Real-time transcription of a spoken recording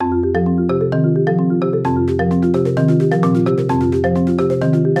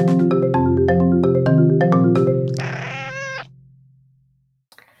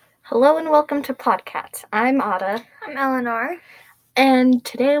Hello and welcome to Podcats. I'm Ada. I'm Elenore. And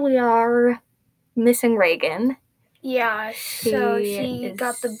today we are missing Reagan. Yeah, so she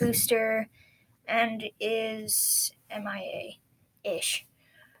got the booster and is MIA-ish.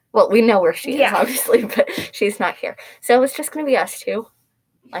 Well, we know where she is, obviously, but she's not here. So it's just going to be us two.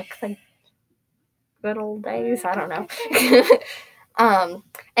 Like the good old days, I don't know.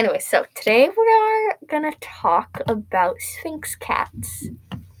 Anyway, so today we are going to talk about Sphynx Cats.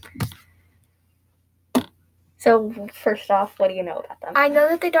 So, first off, what do you know about them? I know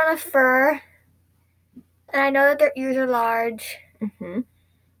that they don't have fur, and I know that their ears are large, Mm-hmm.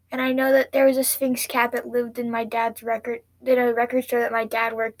 and I know that there was a Sphynx cat that lived in my dad's record store that my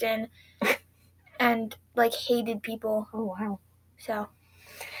dad worked in, and, hated people. Oh, wow.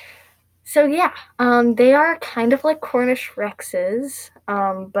 So yeah, they are kind of like Cornish Rexes,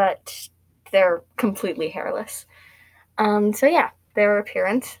 but they're completely hairless. Their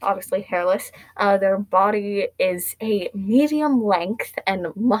appearance, obviously hairless. Their body is a medium length and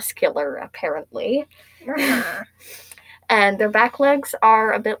muscular, apparently. And their back legs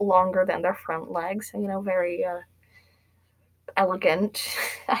are a bit longer than their front legs. Very elegant,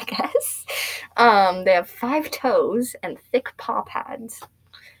 I guess. They have 5 toes and thick paw pads.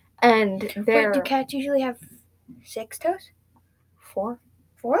 And Wait, do cats usually have 6 toes? 4?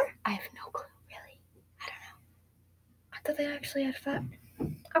 4? I have no clue. Really? I don't know. I thought they actually had 5.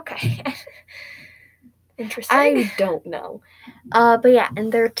 Okay. Interesting. I don't know. But yeah,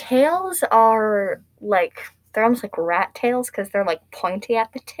 and their tails are they're almost like rat tails because they're pointy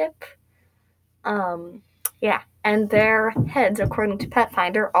at the tip. Yeah, and their heads, according to Pet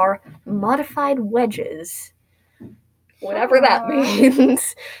Finder, are modified wedges. Whatever that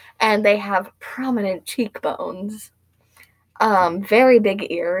means. And they have prominent cheekbones. Very big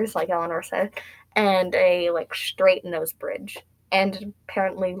ears, like Eleanor said, and a straight nose bridge. And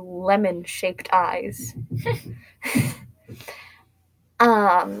apparently lemon-shaped eyes.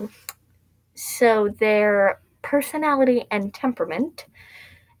 So their personality and temperament,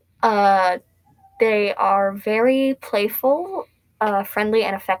 they are very playful, friendly,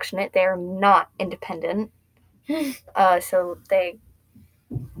 and affectionate. They are not independent. So they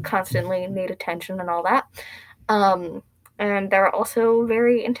constantly need attention and all that. And they're also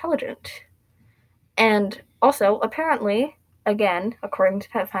very intelligent. And also, apparently, again, according to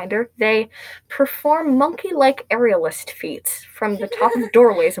Pet Finder, they perform monkey-like aerialist feats from the top of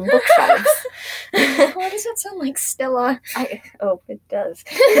doorways and bookshelves. Why does that sound like Stella? It does.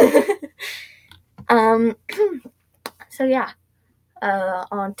 So yeah,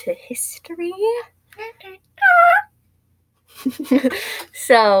 on to history.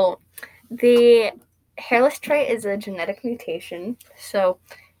 So, the hairless trait is a genetic mutation. So,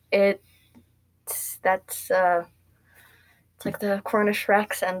 it's like the Cornish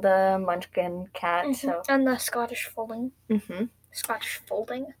Rex and the Munchkin cat. Mm-hmm. So and the Scottish folding. Mm-hmm. Scottish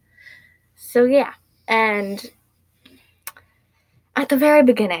folding. So yeah, and at the very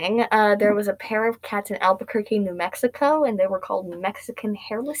beginning, there was a pair of cats in Albuquerque, New Mexico, and they were called Mexican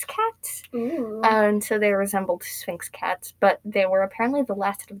hairless cats. Ooh. And so they resembled Sphynx cats, but they were apparently the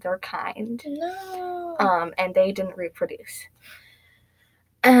last of their kind. No. And they didn't reproduce.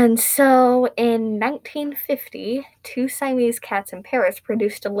 And so in 1950, 2 Siamese cats in Paris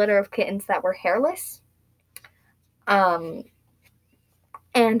produced a litter of kittens that were hairless. And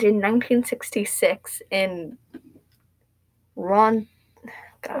in 1966, in Roncesvalles.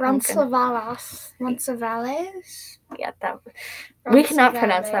 Yeah, we cannot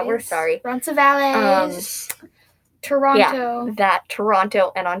pronounce that. We're sorry. Roncesvalles. Toronto. Yeah, that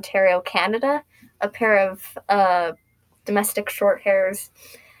Toronto and Ontario, Canada. A pair of domestic short hairs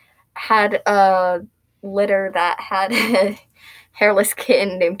had a litter that had a hairless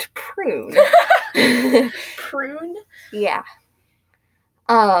kitten named Prune. Prune? Yeah.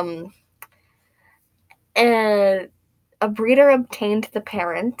 And a breeder obtained the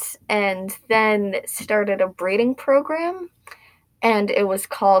parents and then started a breeding program, and it was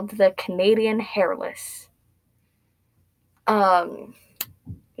called the Canadian Hairless.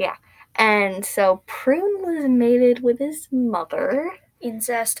 Yeah. And so Prune was mated with his mother.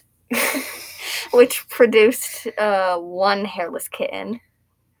 Incest. Which produced 1 hairless kitten.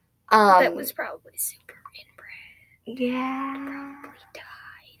 That was probably super inbred. Yeah. Probably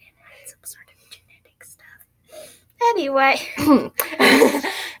died and had some sort of genetic stuff. Anyway.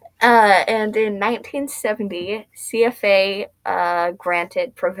 And in 1970, CFA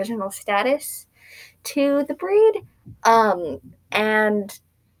granted provisional status to the breed. And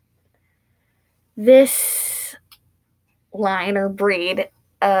this line or breed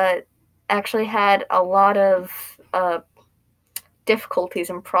actually had a lot of difficulties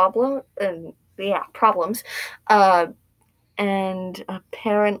and problems. And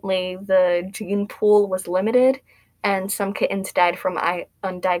apparently the gene pool was limited, and some kittens died from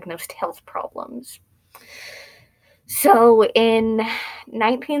undiagnosed health problems. So in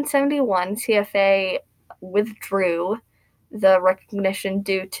 1971, CFA withdrew the recognition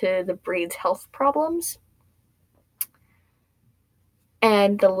due to the breed's health problems.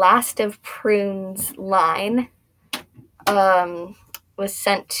 And the Last of Prunes line was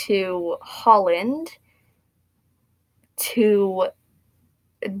sent to Holland to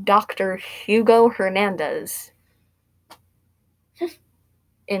Dr. Hugo Hernandez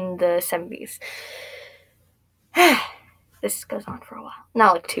in the 70s. This goes on for a while.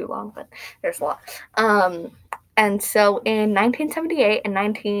 Not like too long, but there's a lot. And so in 1978 and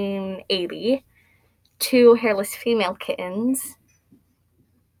 1980, 2 hairless female kittens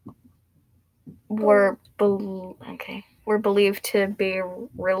were believed to be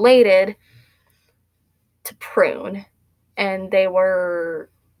related to Prune, and they were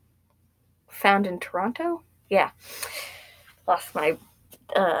found in Toronto. Yeah, lost my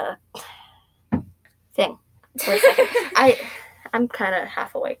thing for a second. I'm kind of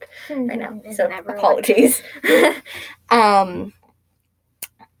half awake right now, so apologies. Hold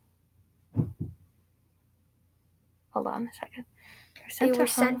on a second. They were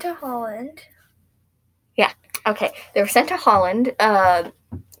sent to Holland. Yeah. Okay. They were sent to Holland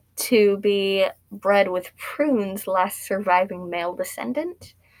to be bred with Prune's last surviving male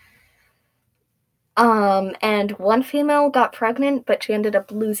descendant. And one female got pregnant, but she ended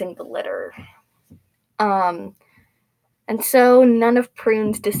up losing the litter. And so none of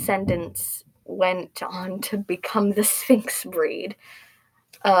Prune's descendants went on to become the Sphynx breed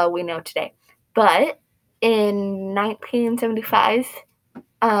we know today. But in 1975,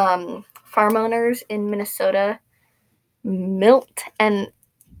 farm owners in Minnesota, Milt and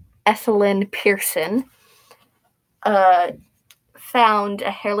Ethelyn Pearson, found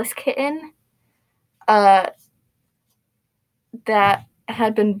a hairless kitten that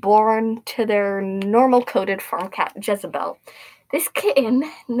had been born to their normal-coated farm cat, Jezebel. This kitten,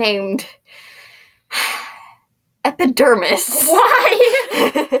 named Epidermis. Why?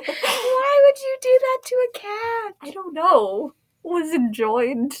 Why would you do that to a cat? I don't know. Was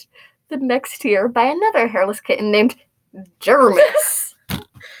joined the next year by another hairless kitten named Dermis.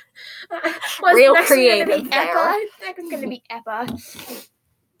 Real creative there. Next was going to be Eppa.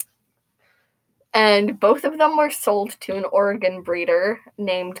 And both of them were sold to an Oregon breeder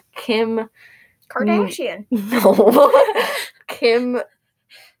named Kim Kardashian. No. Kim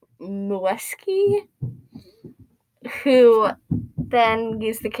Mueski, who then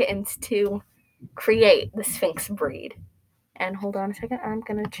used the kittens to create the Sphynx breed. And hold on a second, I'm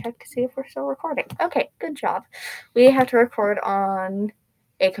going to check to see if we're still recording. Okay, good job. We have to record on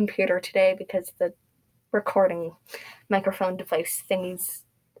a computer today because the recording microphone device thingies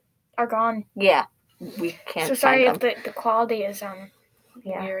are gone. Yeah, we can't. So sorry find if the quality is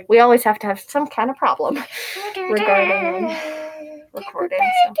weird. We always have to have some kind of problem regarding recording.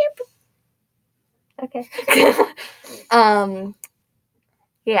 So. Okay.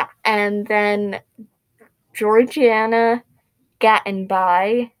 Yeah, and then Georgiana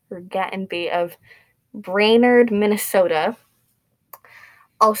Gattenby of Brainerd, Minnesota,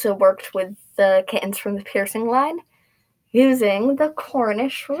 also worked with the kittens from the piercing line, using the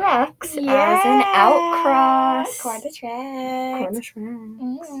Cornish Rex as an outcross. Cornish Rex.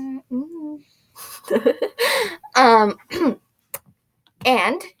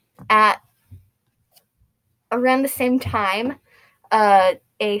 And at around the same time, a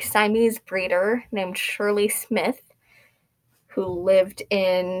Siamese breeder named Shirley Smith, who lived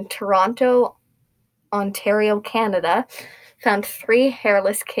in Toronto, Ontario, Canada, found 3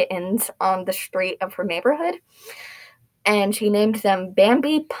 hairless kittens on the street of her neighborhood, and she named them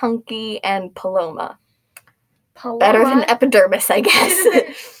Bambi, Punky, and Paloma. Better than Epidermis, I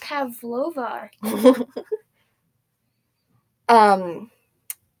guess. Pavlova.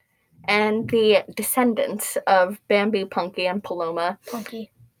 And the descendants of Bambi, Punky, and Paloma.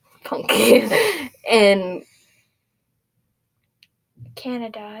 Punky. In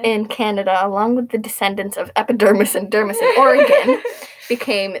Canada, along with the descendants of Epidermis and Dermis in Oregon,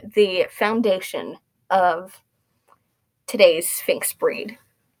 became the foundation of today's Sphynx breed.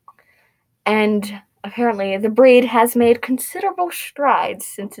 And apparently the breed has made considerable strides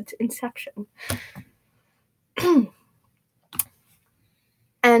since its inception.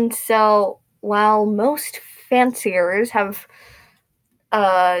 And so, while most fanciers have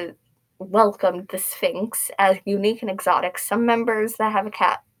welcomed the Sphynx as unique and exotic, some members that have a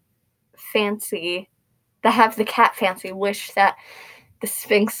cat fancy that have the cat fancy wish that the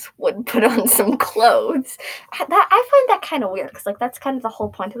Sphynx would put on some clothes. I find that kind of weird because, like, that's kind of the whole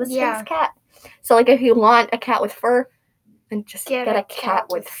point of the Sphynx cat. So, like, if you want a cat with fur, then just get a cat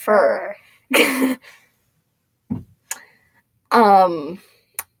with fur.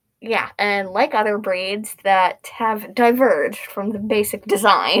 Yeah, and like other breeds that have diverged from the basic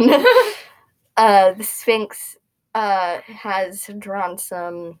design, the Sphynx has drawn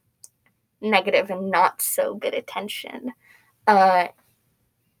some negative and not so good attention.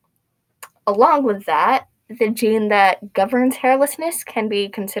 Along with that, the gene that governs hairlessness can be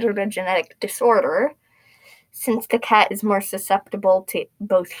considered a genetic disorder, since the cat is more susceptible to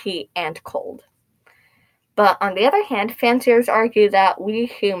both heat and cold. But on the other hand, fanciers argue that we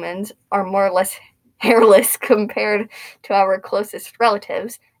humans are more or less hairless compared to our closest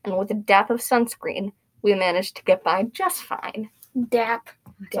relatives, and with a dap of sunscreen, we manage to get by just fine. Dap.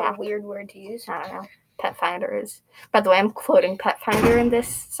 That's a weird word to use. I don't know. Pet Finder is. By the way, I'm quoting Pet Finder in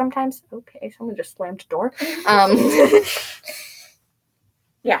this sometimes. Okay, someone just slammed the door.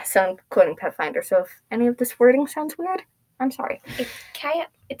 Yeah, so I'm quoting Pet Finder. So if any of this wording sounds weird, I'm sorry.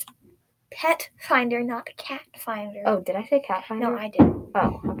 It's Pet Finder, not Cat Finder. Oh, did I say Cat Finder? No, I did.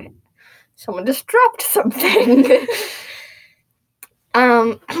 Oh, okay. Someone just dropped something.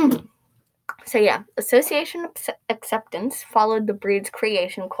 So yeah, association acceptance followed the breed's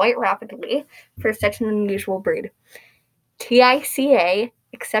creation quite rapidly for such an unusual breed. TICA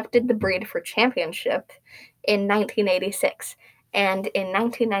accepted the breed for championship in 1986, and in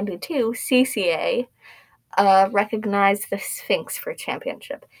 1992, CCA recognized the Sphynx for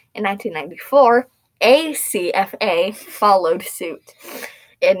championship. In 1994, ACFA followed suit.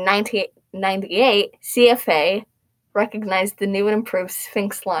 In 1998, CFA recognized the new and improved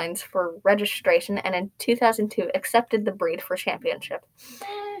Sphynx lines for registration, and in 2002 accepted the breed for championship.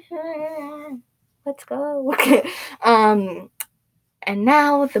 Let's go. And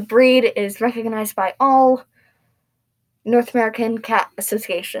now the breed is recognized by all North American cat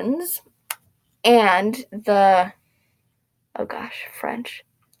associations and the, French,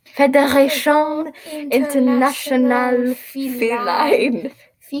 Fédération Internationale Feline.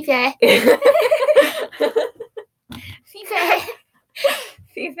 Fife.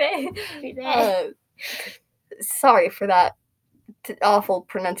 Sorry for that awful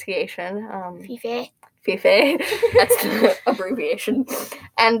pronunciation. Fife. That's the abbreviation.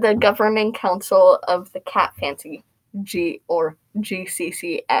 And the Governing Council of the Cat Fancy,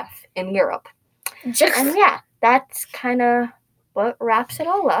 GCCF in Europe. And yeah, that's kind of what wraps it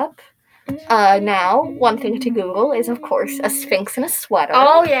all up. Now, one thing to Google is, of course, a Sphynx in a sweater.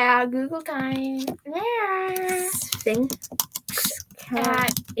 Oh, yeah, Google time. Yeah. Sphynx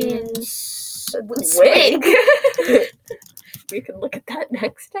cat in wig. We can look at that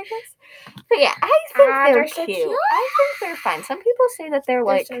next, I guess. But yeah, I think they're cute. So cute. I think they're fine. Some people say that they're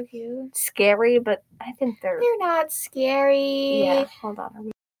like so cute. Scary, but I think they're not scary. Yeah, hold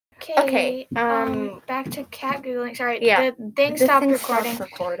on. Okay. Back to cat Googling. Sorry, yeah, the thing stopped recording.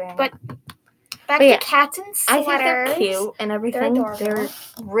 But back to cats and sweaters. I think they're cute and everything. They're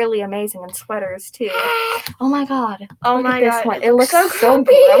really amazing in sweaters too. Oh my god. Look at this one. It looks so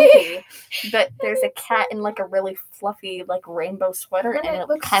grumpy. But there's a cat in like a really fluffy like rainbow sweater, and it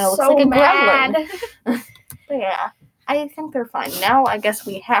kind of looks like a gremlin. But yeah, I think they're fine. Now I guess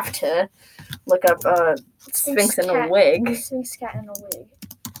we have to look up Sphynx in a wig. Sphynx cat in a wig.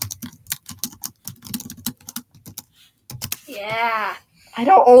 Yeah. I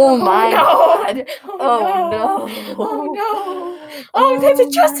don't. Oh my god. Oh no. Oh, that's a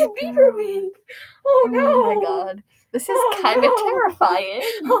Justin Bieber wig. Oh no. Oh my god. This is kind of terrifying.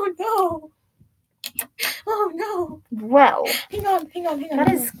 Oh no. Well. Hang on.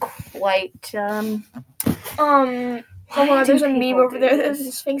 That is quite Hold on, there's a meme over there. There's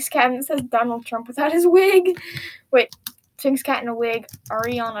a Sphynx cat and it says Donald Trump without his wig. Wait, Sphynx cat in a wig.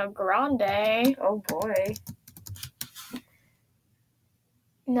 Ariana Grande. Oh boy.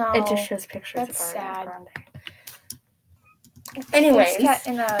 No. It just shows pictures That's of Ariana sad. Grande. Anyways,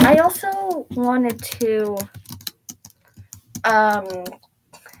 I also wanted to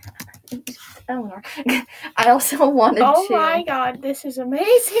Eleanor. I also wanted to. Oh my god, this is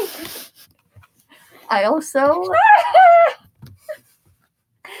amazing. I also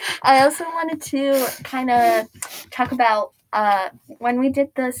wanted to kind of talk about when we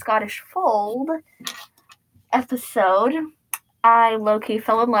did the Scottish Fold episode. I low-key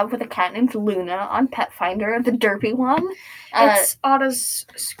fell in love with a cat named Luna on Pet Finder, the derpy one. It's Ada's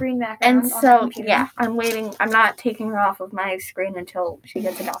screen background. And so, yeah, I'm waiting. I'm not taking her off of my screen until she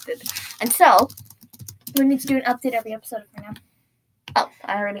gets adopted. And so, we need to do an update every episode for now. Oh,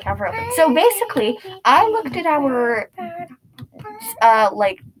 I already have her open. So basically, I looked at our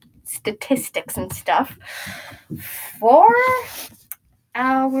statistics and stuff for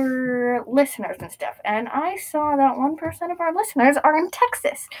our listeners and stuff, and I saw that 1% of our listeners are in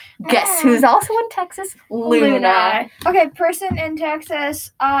Texas. Guess who's also in Texas? Luna. Okay, person in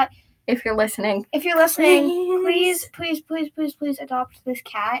Texas, if you're listening, please adopt this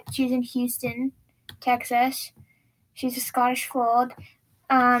cat. She's in Houston, Texas. She's a Scottish Fold.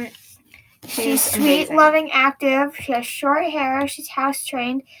 She's sweet, amazing. loving, active. She has short hair. She's house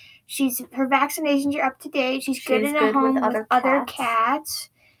trained. Her vaccinations are up to date. She's good in a home with other cats.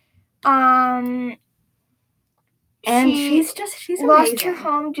 And she's lost amazing. her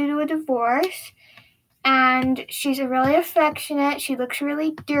home due to a divorce. And she's really affectionate. She looks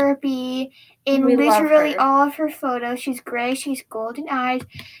really derpy in literally all of her photos. She's gray. She's golden eyes.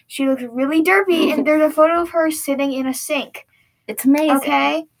 She looks really derpy. And there's a photo of her sitting in a sink. It's amazing.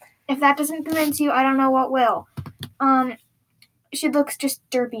 Okay? If that doesn't convince you, I don't know what will. She looks just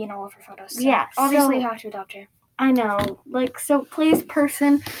derpy in all of her photos. So yeah. Obviously, you have to adopt her. I know. So please,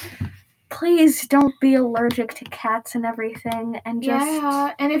 person, please don't be allergic to cats and everything. And just...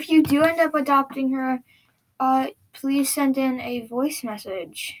 Yeah, and if you do end up adopting her, please send in a voice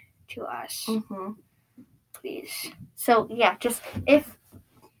message to us. Mm-hmm. Please. So, yeah, just if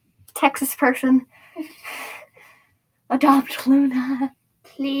Texas person, adopt Luna.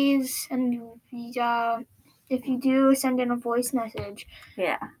 Please, and if you do, send in a voice message.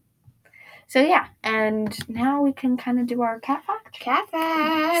 Yeah. So, yeah, and now we can kind of do our cat fact. Cat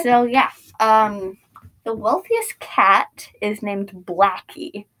fact! So, yeah, the wealthiest cat is named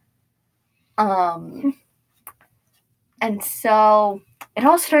Blackie. And so it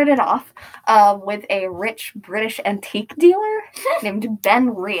all started off with a rich British antique dealer named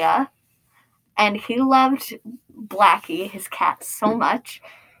Ben Rhea, and he loved Blackie, his cat, so much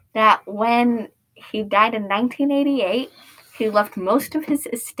that when he died in 1988, he left most of his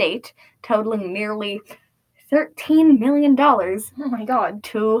estate, totaling nearly $13 million. Oh my God.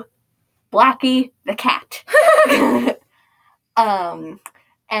 To Blackie the cat.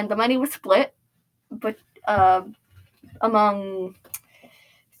 And the money was split, but among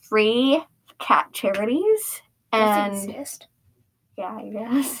 3 cat charities. And does it exist? Yeah, I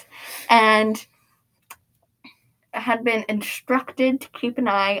guess. And had been instructed to keep an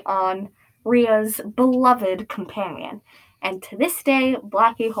eye on Rhea's beloved companion. And to this day,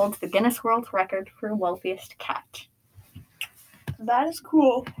 Blackie holds the Guinness World Record for wealthiest cat. That is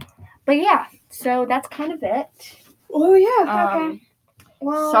cool. But yeah, so that's kind of it. Oh, yeah. Okay.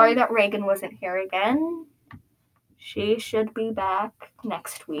 Well, sorry that Reagan wasn't here again. She should be back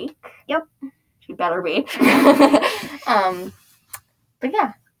next week. Yep. She better be. But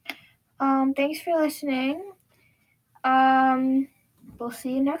yeah. Thanks for listening. We'll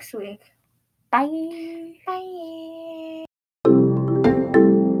see you next week. Bye. Bye.